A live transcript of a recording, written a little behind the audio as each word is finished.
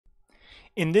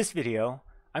In this video,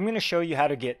 I'm going to show you how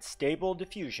to get Stable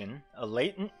Diffusion, a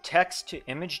latent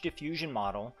text-to-image diffusion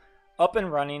model, up and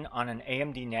running on an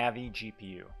AMD Navi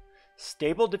GPU.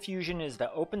 Stable Diffusion is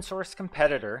the open source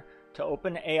competitor to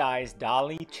OpenAI's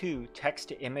DALLE-2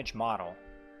 text-to-image model.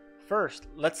 First,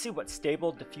 let's see what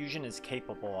Stable Diffusion is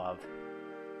capable of.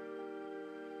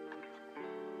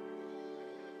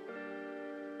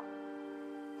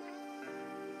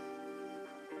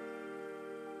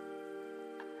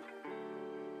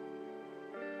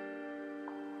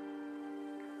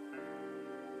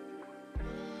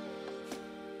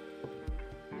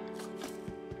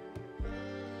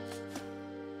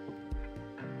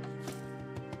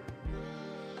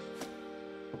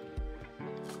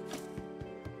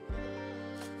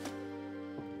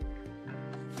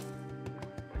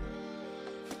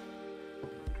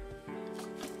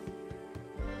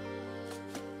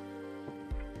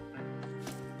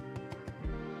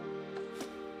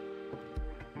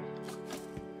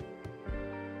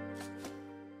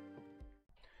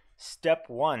 Step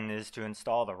 1 is to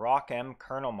install the ROCm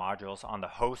kernel modules on the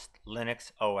host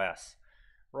Linux OS.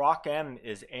 ROCm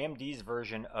is AMD's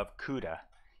version of CUDA.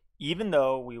 Even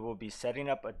though we will be setting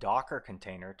up a Docker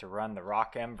container to run the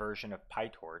ROCm version of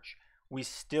PyTorch, we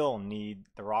still need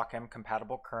the ROCm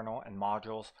compatible kernel and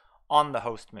modules on the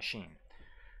host machine.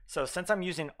 So since I'm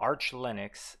using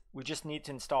ArchLinux, we just need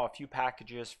to install a few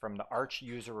packages from the Arch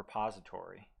user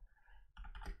repository.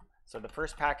 So the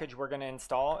first package we're going to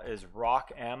install is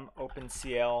ROCm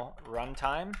OpenCL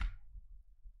Runtime.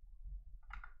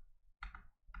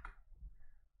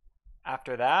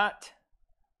 After that,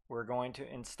 we're going to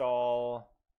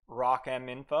install ROCm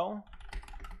Info.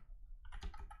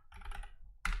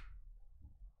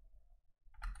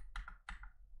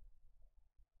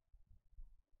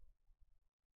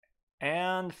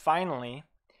 And finally,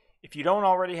 if you don't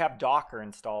already have Docker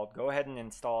installed, go ahead and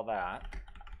install that.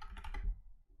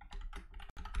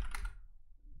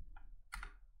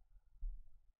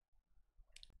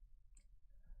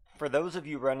 For those of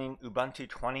you running Ubuntu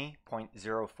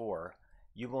 20.04,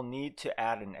 you will need to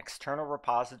add an external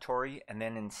repository and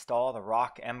then install the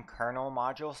ROCm kernel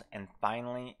modules and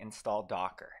finally install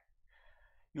Docker.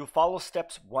 You'll follow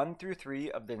steps 1 through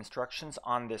 3 of the instructions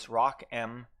on this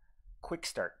ROCm Quick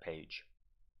Start page.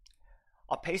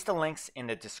 I'll paste the links in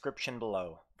the description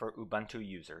below for Ubuntu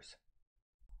users.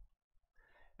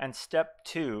 And step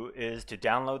 2 is to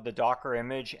download the Docker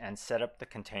image and set up the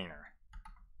container.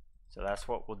 So that's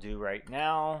what we'll do right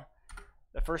now.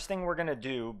 The first thing we're going to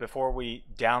do before we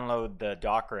download the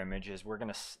Docker image is we're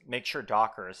going to make sure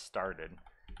Docker is started.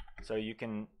 So you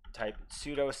can type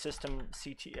sudo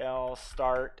systemctl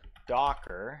start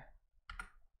docker,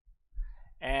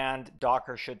 and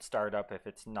Docker should start up if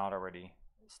it's not already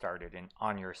started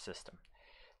on your system.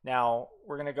 Now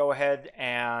we're going to go ahead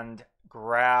and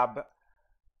grab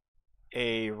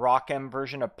a ROCm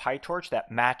version of PyTorch that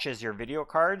matches your video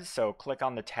card. So click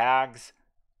on the tags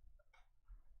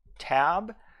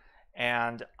tab,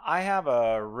 and I have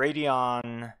a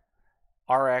Radeon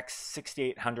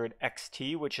RX68XX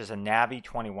XT, which is a Navi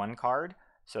 21 card.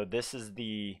 So this is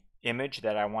the image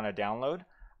that I want to download.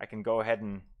 I can go ahead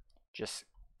and just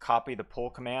copy the pull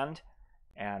command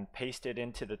and paste it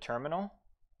into the terminal.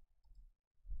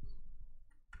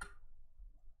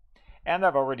 And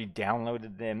I've already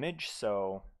downloaded the image,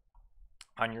 so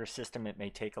on your system it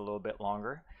may take a little bit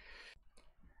longer.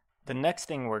 The next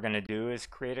thing we're going to do is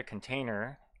create a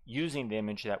container using the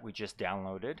image that we just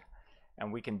downloaded,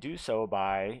 and we can do so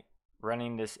by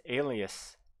running this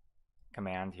alias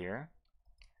command here.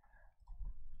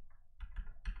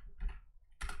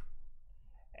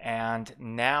 And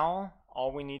now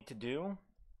all we need to do,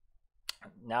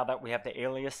 now that we have the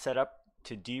alias set up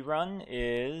to drun,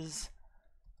 is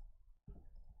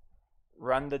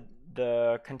run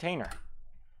the container.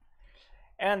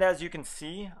 And as you can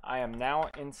see, I am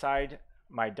now inside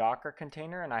my Docker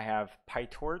container and I have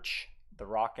PyTorch, the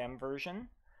ROCm version,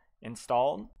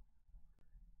 installed.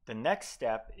 The next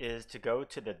step is to go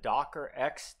to the Docker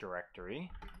X directory,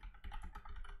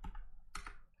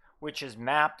 which is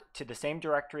mapped to the same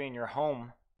directory in your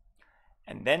home,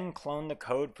 and then clone the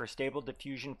code for Stable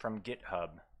Diffusion from GitHub.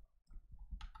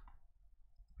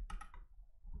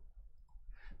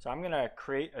 So I'm going to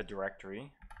create a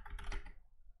directory.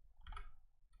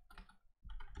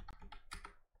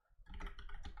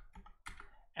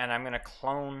 And I'm going to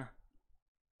clone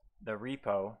the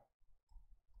repo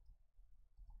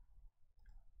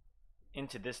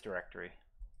into this directory.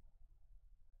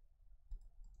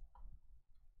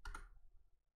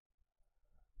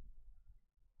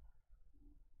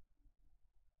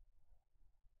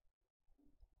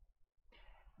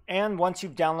 And once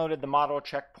you've downloaded the model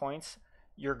checkpoints,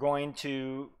 you're going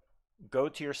to go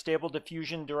to your Stable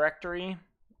Diffusion directory,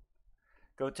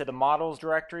 go to the models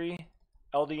directory,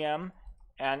 LDM,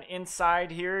 and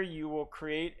inside here you will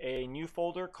create a new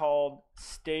folder called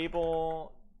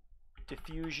Stable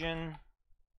Diffusion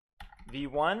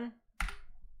V1.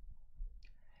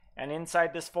 And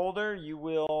inside this folder you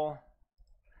will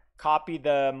copy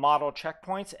the model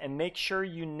checkpoints and make sure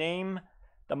you name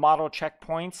the model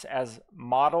checkpoints as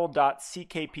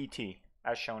model.ckpt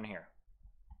as shown here.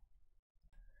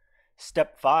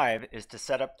 Step 5 is to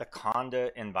set up the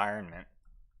Conda environment.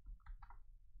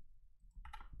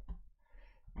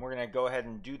 We're going to go ahead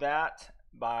and do that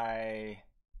by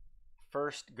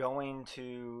first going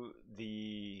to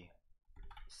the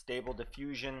Stable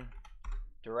Diffusion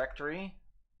directory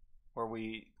where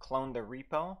we clone the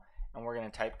repo, and we're going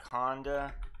to type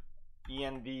conda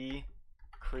env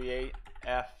create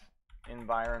f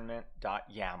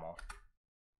environment.yaml.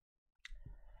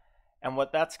 And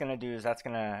what that's going to do is that's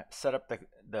going to set up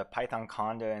the Python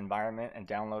Conda environment and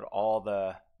download all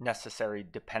the necessary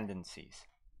dependencies.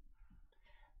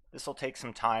 This will take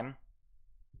some time.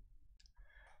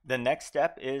 The next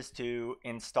step is to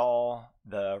install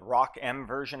the ROCm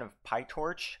version of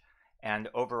PyTorch and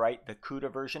overwrite the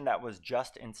CUDA version that was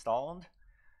just installed.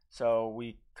 So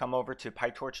we come over to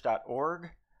pytorch.org,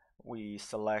 we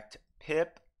select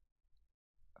pip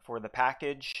for the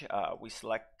package, we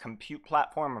select compute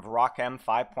platform of ROCm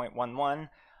 5.11.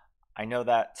 I know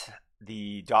that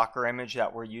the Docker image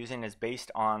that we're using is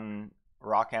based on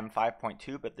ROCm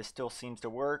 5.2, but this still seems to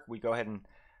work. We go ahead and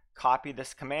copy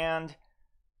this command,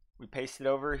 we paste it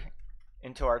over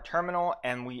into our terminal,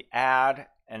 and we add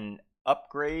an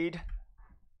upgrade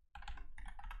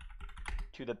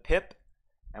to the pip,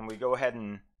 and we go ahead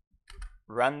and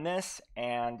run this,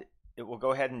 and it will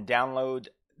go ahead and download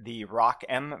the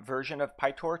ROCm version of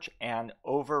PyTorch and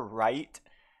overwrite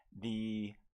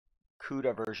the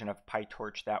CUDA version of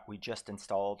PyTorch that we just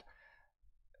installed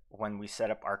when we set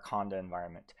up our Conda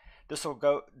environment. This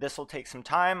will take some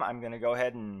time. I'm going to go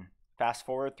ahead and fast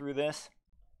forward through this.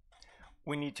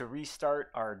 We need to restart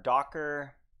our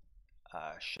Docker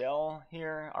shell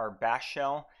here, our bash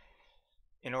shell,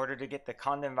 in order to get the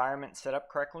Conda environment set up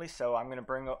correctly. So I'm going to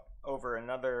bring over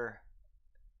another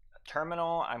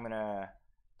terminal. I'm going to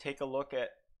take a look at,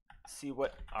 see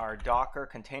what our Docker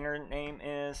container name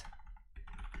is.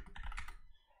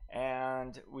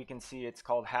 And we can see it's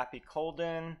called Happy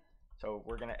Colden. So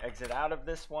we're going to exit out of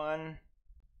this one.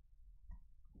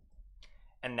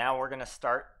 And now we're going to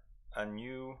start a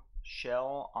new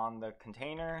shell on the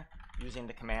container using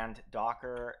the command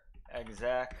docker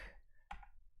exec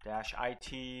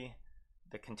 -it,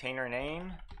 the container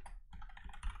name,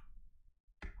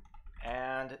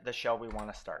 and the shell we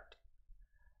want to start.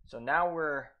 So now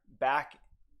we're back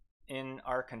in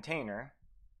our container,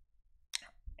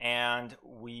 and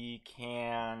we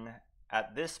can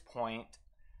at this point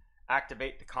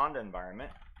activate the Conda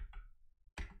environment.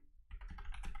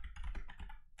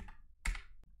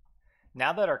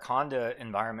 Now that our Conda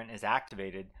environment is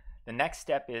activated, the next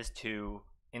step is to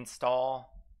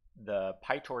install the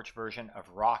PyTorch version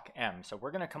of ROCm. So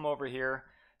we're going to come over here,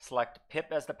 select pip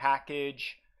as the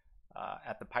package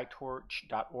at the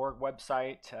pytorch.org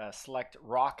website, select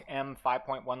ROCm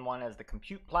 5.11 as the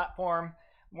compute platform.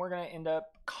 We're going to end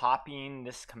up copying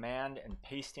this command and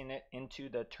pasting it into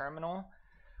the terminal.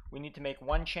 We need to make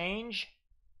one change.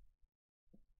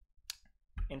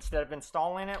 Instead of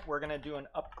installing it, we're going to do an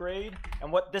upgrade.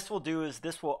 And what this will do is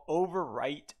this will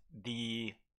overwrite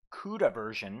the CUDA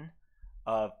version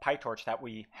of PyTorch that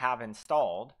we have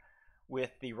installed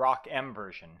with the ROCm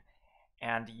version.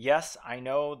 And yes, I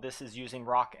know this is using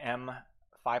ROCm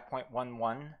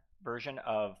 5.11 version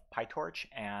of PyTorch,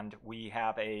 and we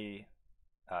have a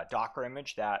Docker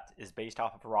image that is based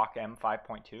off of ROCm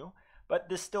 5.2, but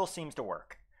this still seems to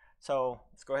work. So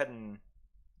let's go ahead and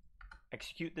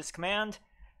execute this command.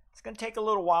 It's going to take a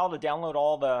little while to download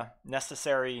all the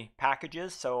necessary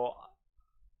packages, so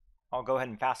I'll go ahead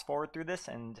and fast forward through this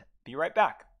and be right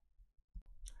back.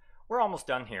 We're almost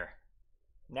done here.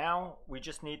 Now we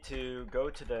just need to go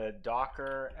to the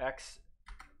Docker X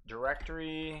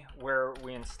directory where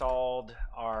we installed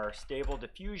our Stable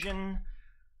Diffusion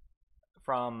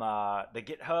from the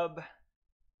GitHub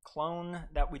clone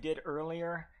that we did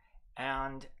earlier,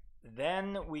 and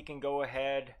then we can go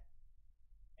ahead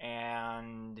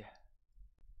and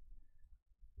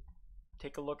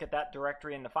take a look at that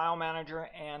directory in the file manager,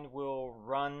 and we'll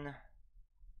run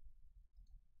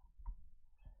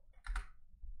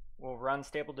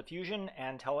Stable Diffusion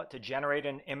and tell it to generate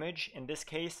an image, in this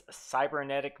case a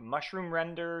cybernetic mushroom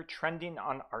render trending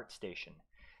on ArtStation.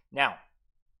 Now,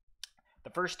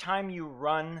 the first time you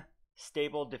run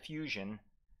Stable Diffusion,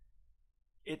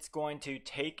 it's going to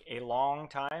take a long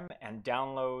time and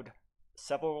download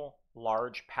several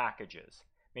large packages.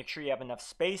 Make sure you have enough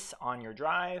space on your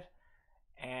drive,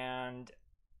 and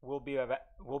we'll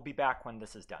be back when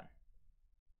this is done.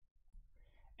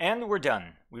 And we're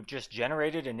done. We've just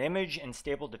generated an image in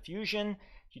Stable Diffusion.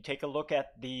 If you take a look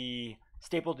at the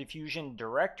Stable Diffusion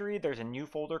directory, there's a new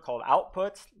folder called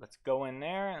Outputs. Let's go in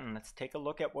there and let's take a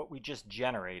look at what we just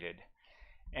generated.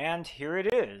 And here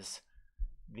it is.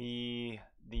 The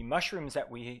mushrooms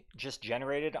that we just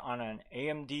generated on an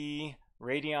AMD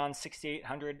Radeon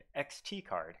 6800 XT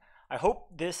card. I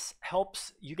hope this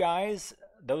helps you guys,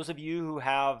 those of you who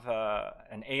have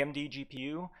an AMD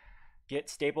GPU, get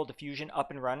Stable Diffusion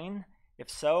up and running. If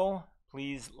so,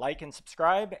 please like and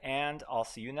subscribe, and I'll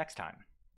see you next time.